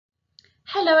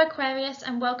Hello Aquarius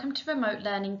and welcome to Remote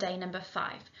Learning Day number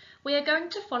 5. We are going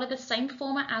to follow the same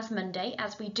format as Monday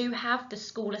as we do have the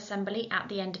school assembly at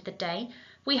the end of the day.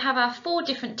 We have our 4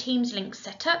 different Teams links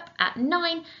set up at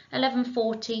 9,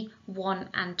 11:40, 1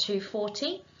 and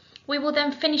 2:40. We will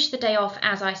then finish the day off,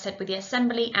 as I said, with the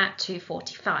assembly at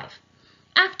 2:45.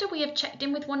 After we have checked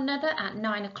in with one another at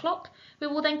 9 o'clock, we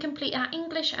will then complete our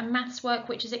English and Maths work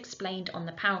which is explained on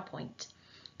the PowerPoint.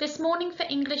 This morning for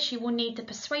English you will need the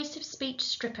persuasive speech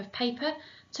strip of paper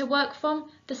to work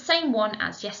from, the same one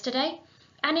as yesterday,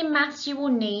 and in Maths you will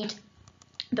need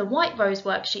the White Rose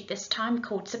worksheet this time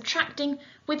called Subtracting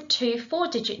with 2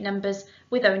 4-digit numbers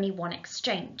with only one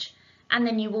exchange, and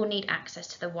then you will need access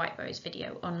to the White Rose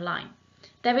video online.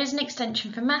 There is an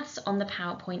extension for Maths on the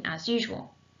PowerPoint as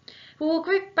usual. We will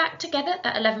group back together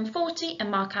at 11:40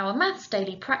 and mark our Maths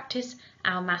daily practice,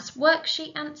 our Maths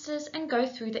worksheet answers and go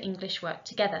through the English work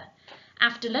together.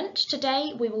 After lunch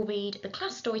today we will read the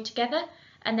class story together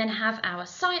and then have our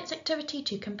science activity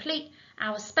to complete,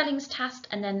 our spellings task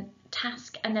and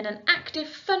then an active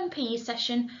fun PE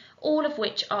session, all of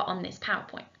which are on this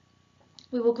PowerPoint.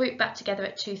 We will group back together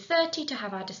at 2:30 to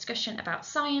have our discussion about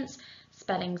science,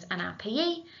 spellings and our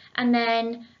PE, and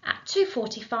then at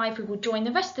 2:45 we will join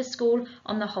the rest of the school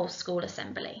on the whole school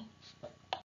assembly.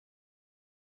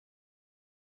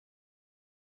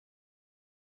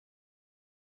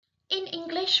 In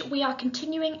English, we are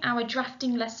continuing our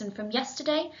drafting lesson from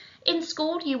yesterday. In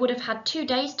school, you would have had 2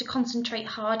 days to concentrate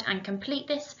hard and complete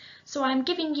this, so I am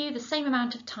giving you the same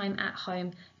amount of time at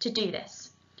home to do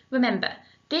this. Remember,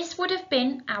 this would have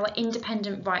been our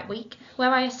independent write week,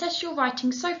 where I assess your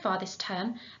writing so far this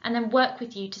term and then work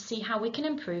with you to see how we can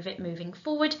improve it moving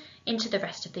forward into the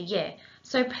rest of the year.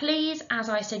 So please, as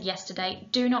I said yesterday,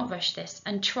 do not rush this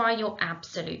and try your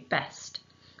absolute best.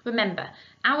 Remember,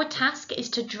 our task is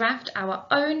to draft our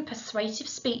own persuasive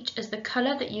speech as the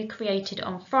colour that you created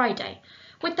on Friday,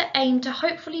 with the aim to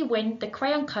hopefully win the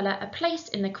crayon colour a place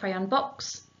in the crayon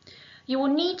box. You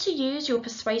will need to use your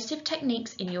persuasive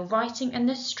techniques in your writing and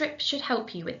the strip should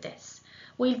help you with this.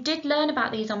 We did learn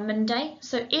about these on Monday,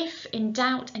 so if in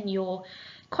doubt and you're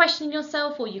questioning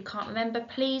yourself or you can't remember,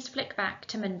 please flick back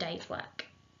to Monday's work.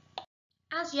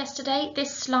 As yesterday,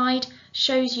 this slide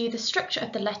shows you the structure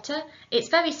of the letter. It's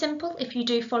very simple if you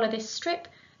do follow this strip.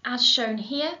 As shown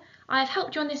here, I have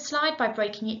helped you on this slide by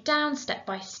breaking it down step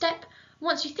by step.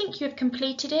 Once you think you have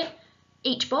completed it,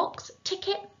 each box, tick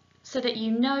it so that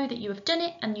you know that you have done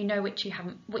it and you know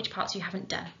which parts you haven't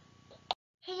done.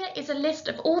 Here is a list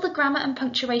of all the grammar and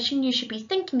punctuation you should be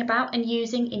thinking about and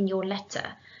using in your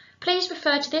letter. Please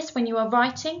refer to this when you are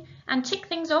writing and tick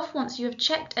things off once you have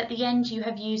checked at the end you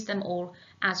have used them all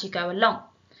as you go along.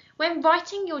 When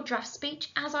writing your draft speech,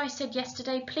 as I said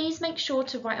yesterday, please make sure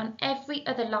to write on every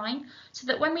other line so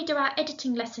that when we do our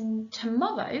editing lesson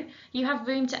tomorrow, you have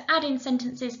room to add in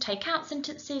sentences, take out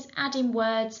sentences, add in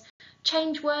words,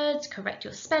 change words, correct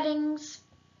your spellings.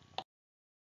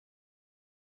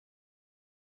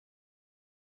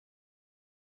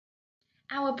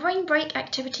 Our brain break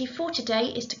activity for today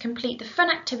is to complete the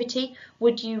fun activity,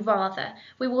 Would You Rather?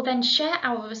 We will then share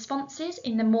our responses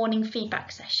in the morning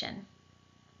feedback session.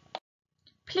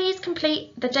 Please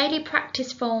complete the daily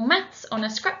practice for Maths on a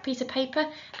scrap piece of paper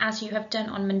as you have done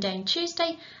on Monday and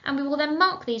Tuesday, and we will then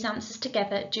mark these answers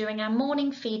together during our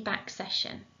morning feedback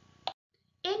session.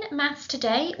 In Maths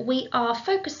today, we are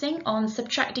focusing on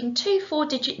subtracting 2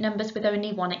 4-digit numbers with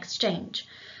only one exchange.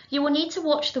 You will need to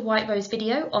watch the White Rose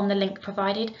video on the link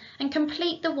provided and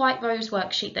complete the White Rose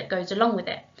worksheet that goes along with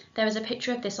it. There is a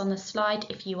picture of this on the slide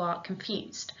if you are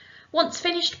confused. Once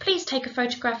finished, please take a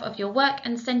photograph of your work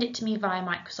and send it to me via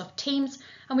Microsoft Teams,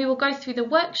 and we will go through the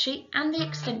worksheet and the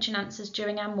extension answers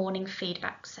during our morning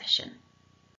feedback session.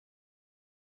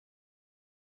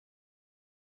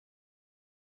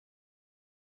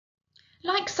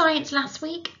 Like science last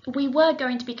week, we were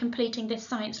going to be completing this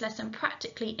science lesson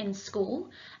practically in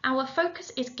school. Our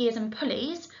focus is gears and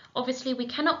pulleys. Obviously we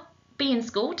cannot be in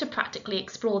school to practically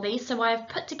explore these, so I have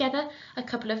put together a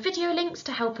couple of video links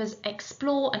to help us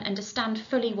explore and understand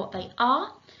fully what they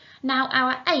are. Now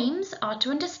our aims are to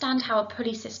understand how a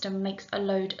pulley system makes a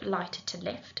load lighter to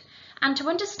lift and to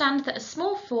understand that a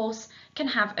small force can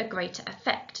have a greater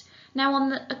effect. Now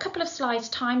on a couple of slides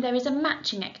time there is a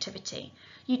matching activity.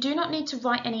 You do not need to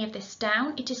write any of this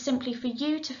down, it is simply for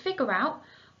you to figure out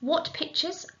what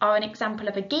pictures are an example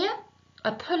of a gear,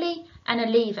 a pulley and a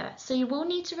lever. So you will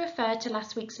need to refer to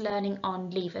last week's learning on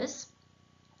levers.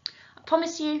 I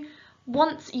promise you,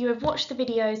 once you have watched the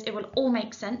videos it will all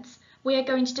make sense. We are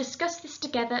going to discuss this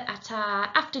together at our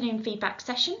afternoon feedback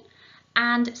session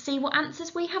and see what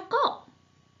answers we have got.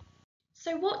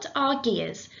 So what are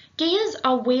gears? Gears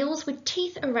are wheels with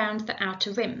teeth around the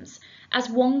outer rims.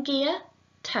 As one gear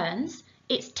turns,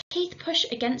 its teeth push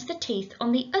against the teeth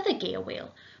on the other gear wheel,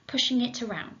 pushing it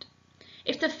around.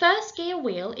 If the first gear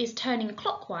wheel is turning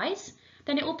clockwise,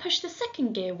 then it will push the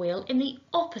second gear wheel in the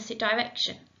opposite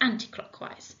direction,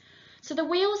 anti-clockwise. So the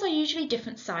wheels are usually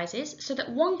different sizes so that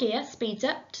one gear speeds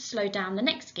up to slow down the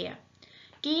next gear.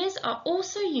 Gears are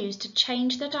also used to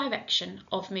change the direction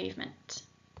of movement.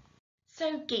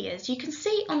 So gears, you can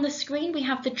see on the screen we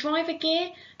have the driver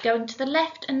gear going to the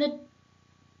left and the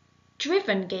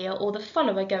driven gear or the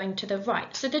follower going to the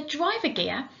right. So the driver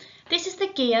gear, this is the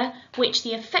gear which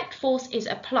the effect force is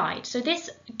applied. So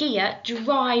this gear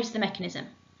drives the mechanism.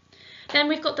 Then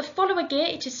we've got the follower gear,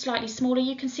 it is slightly smaller.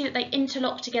 You can see that they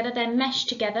interlock together, they're meshed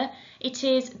together. It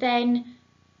is then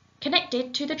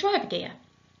connected to the driver gear.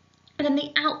 And then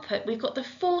the output, we've got the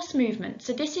force movement.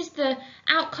 So this is the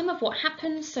outcome of what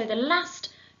happens. So the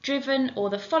last driven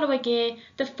or the follower gear,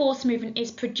 the force movement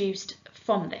is produced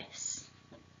from this.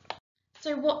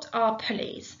 So what are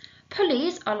pulleys?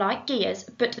 Pulleys are like gears,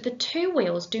 but the two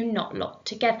wheels do not lock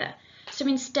together. So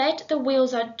instead, the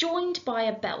wheels are joined by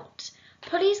a belt.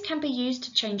 Pulleys can be used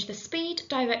to change the speed,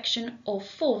 direction or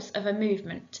force of a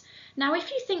movement. Now if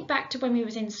you think back to when we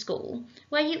was in school,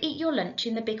 where you eat your lunch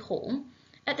in the big hall,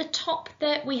 at the top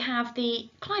there we have the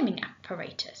climbing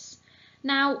apparatus.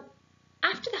 Now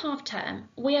after the half term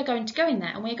we are going to go in there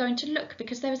and we are going to look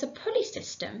because there is a pulley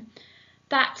system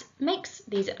that makes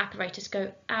these apparatus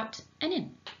go out and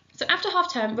in. So after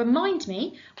half term, remind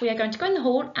me, we are going to go in the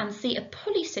hall and see a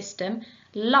pulley system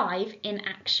live in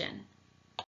action.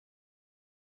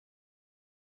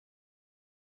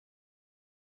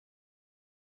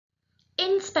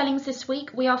 In spellings this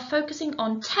week, we are focusing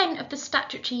on 10 of the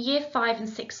statutory Year 5 and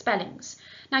 6 spellings.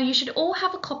 Now you should all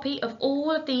have a copy of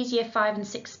all of these Year 5 and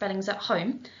 6 spellings at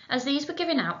home, as these were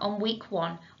given out on week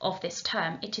 1 of this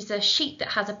term. It is a sheet that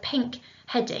has a pink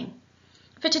heading.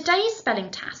 For today's spelling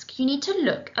task, you need to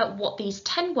look at what these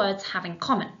 10 words have in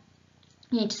common.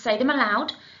 You need to say them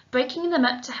aloud, breaking them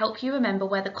up to help you remember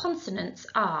where the consonants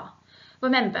are.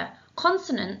 Remember,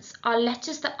 consonants are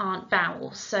letters that aren't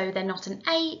vowels, so they're not an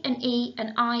A, an E,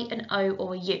 an I, an O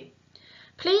or a U.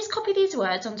 Please copy these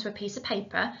words onto a piece of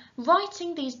paper,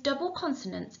 writing these double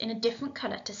consonants in a different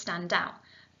colour to stand out.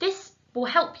 This will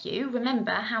help you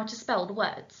remember how to spell the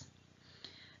words.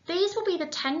 These will be the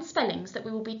 10 spellings that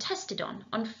we will be tested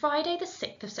on Friday the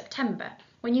 6th of September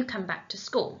when you come back to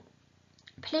school.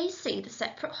 Please see the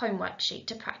separate homework sheet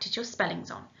to practice your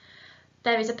spellings on.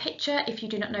 There is a picture if you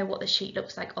do not know what the sheet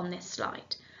looks like on this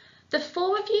slide. The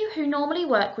 4 of you who normally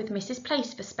work with Mrs.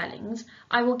 Place for spellings,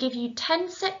 I will give you 10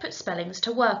 separate spellings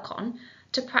to work on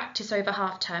to practice over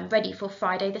half term, ready for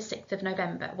Friday the 6th of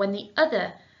November when the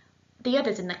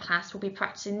others in the class will be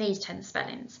practicing these 10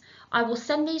 spellings. I will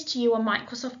send these to you on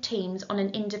Microsoft Teams on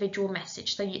an individual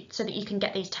message so that you can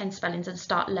get these 10 spellings and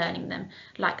start learning them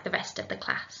like the rest of the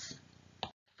class.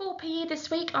 For PE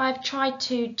this week, I've tried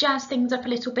to jazz things up a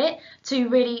little bit to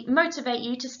really motivate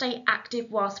you to stay active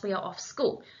whilst we are off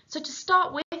school. So to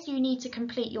start with, you need to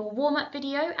complete your warm-up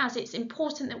video, as it's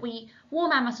important that we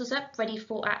warm our muscles up ready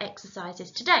for our exercises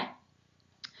today.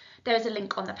 There is a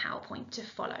link on the PowerPoint to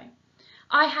follow.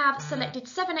 I have selected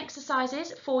 7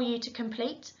 exercises for you to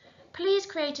complete. Please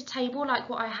create a table like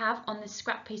what I have on this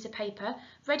scrap piece of paper,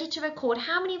 ready to record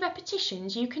how many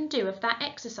repetitions you can do of that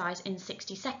exercise in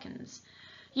 60 seconds.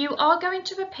 You are going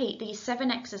to repeat these 7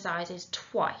 exercises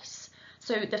twice.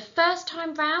 So the first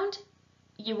time round,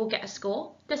 you will get a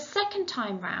score. The second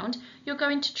time round, you're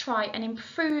going to try and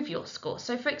improve your score.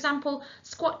 So for example,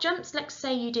 squat jumps, let's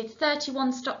say you did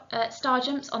 31 star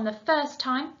jumps on the first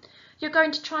time. You're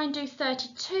going to try and do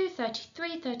 32,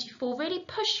 33, 34, really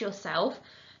push yourself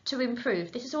to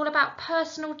improve. This is all about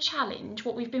personal challenge,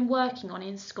 what we've been working on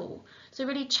in school. So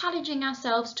really challenging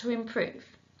ourselves to improve.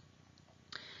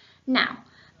 Now,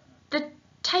 the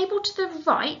table to the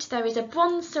right, there is a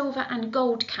bronze, silver and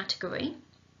gold category.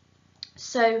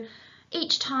 So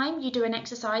each time you do an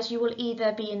exercise, you will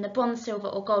either be in the bronze, silver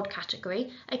or gold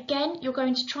category. Again, you're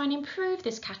going to try and improve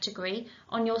this category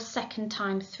on your second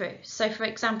time through. So for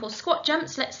example, squat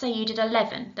jumps, let's say you did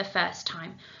 11 the first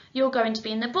time. You're going to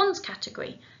be in the bronze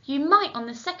category. You might on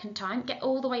the second time get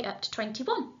all the way up to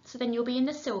 21. So then you'll be in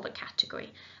the silver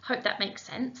category. Hope that makes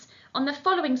sense. On the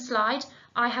following slide,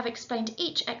 I have explained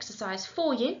each exercise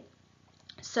for you.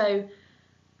 So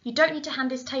you don't need to hand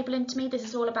this table in to me. This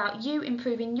is all about you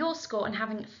improving your score and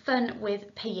having fun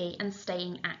with PE and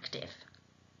staying active.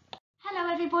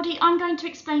 Hello everybody, I'm going to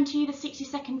explain to you the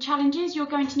 60-second challenges. You're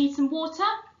going to need some water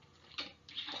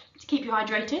to keep you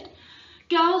hydrated.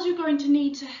 Girls, you're going to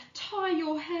need to tie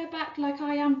your hair back like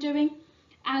I am doing,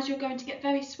 as you're going to get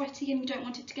very sweaty and you don't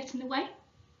want it to get in the way.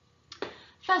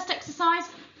 First exercise,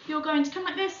 you're going to come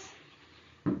like this,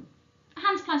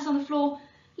 hands planted on the floor,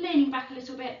 leaning back a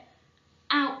little bit,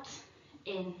 out,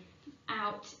 in,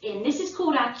 out, in. This is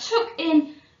called our tuck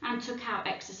in and tuck out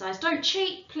exercise. Don't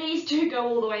cheat, please do go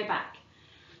all the way back.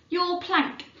 Your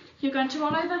plank, you're going to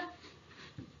roll over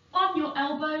on your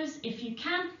elbows if you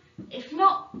can, if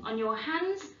not, on your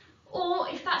hands, or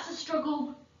if that's a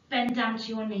struggle, bend down to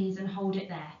your knees and hold it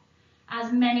there,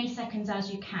 as many seconds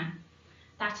as you can.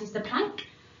 That is the plank.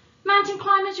 Mountain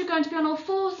climbers, you're going to be on all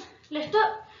fours, lift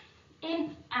up,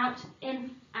 in, out,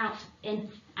 in, out, in,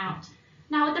 out.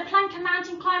 Now with the plank and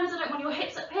mountain climbers, I don't want your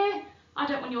hips up here, I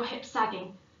don't want your hips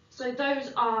sagging. So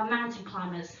those are mountain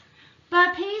climbers.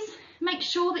 Burpees, make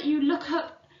sure that you look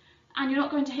up and you're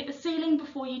not going to hit the ceiling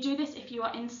before you do this. If you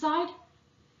are inside,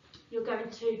 you're going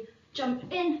to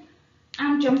jump in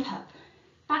and jump up.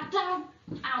 Back down,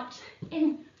 out,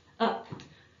 in, up.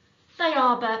 They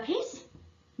are burpees.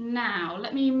 Now,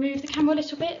 let me move the camera a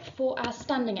little bit for our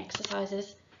standing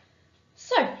exercises.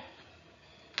 So,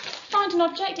 find an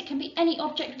object. It can be any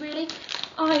object really.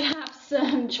 I have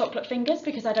some chocolate fingers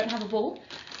because I don't have a ball.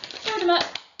 Throw them up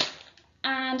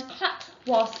and clap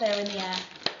whilst they're in the air.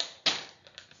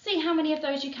 See how many of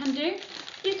those you can do.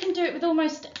 You can do it with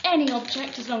almost any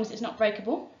object as long as it's not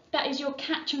breakable. That is your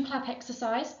catch and clap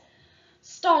exercise.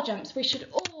 Star jumps. We should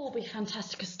all be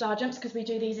fantastic at star jumps because we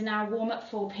do these in our warm-up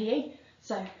for PE.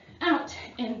 So out,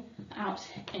 in,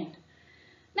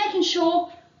 making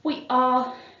sure we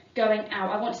are going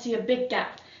out. I want to see a big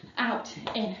gap. Out,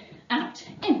 in,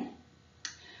 in.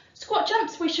 Squat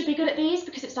jumps, we should be good at these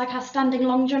because it's like our standing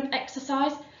long jump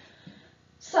exercise.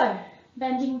 So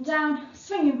bending down,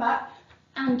 swinging back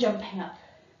and jumping up.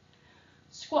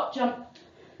 Squat jump,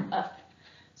 up.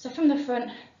 So from the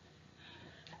front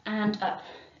and up.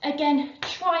 Again,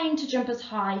 trying to jump as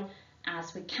high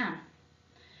as we can.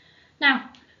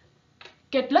 Now,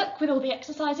 good luck with all the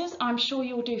exercises. I'm sure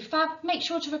you'll do fab. Make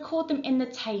sure to record them in the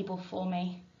table for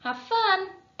me. Have fun!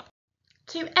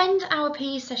 To end our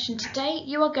PE session today,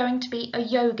 you are going to be a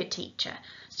yoga teacher.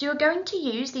 So you're going to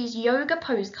use these yoga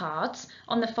pose cards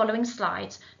on the following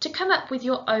slides to come up with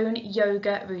your own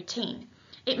yoga routine.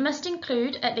 It must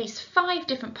include at least 5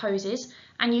 different poses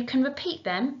and you can repeat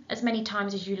them as many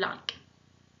times as you like.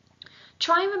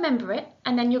 Try and remember it,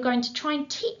 and then you're going to try and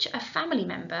teach a family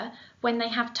member when they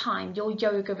have time your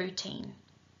yoga routine.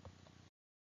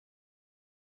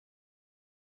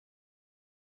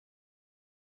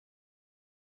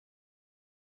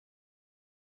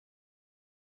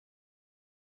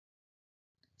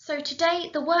 So today,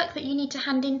 the work that you need to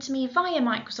hand in to me via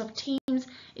Microsoft Teams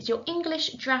is your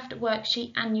English draft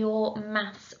worksheet and your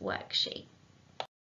maths worksheet.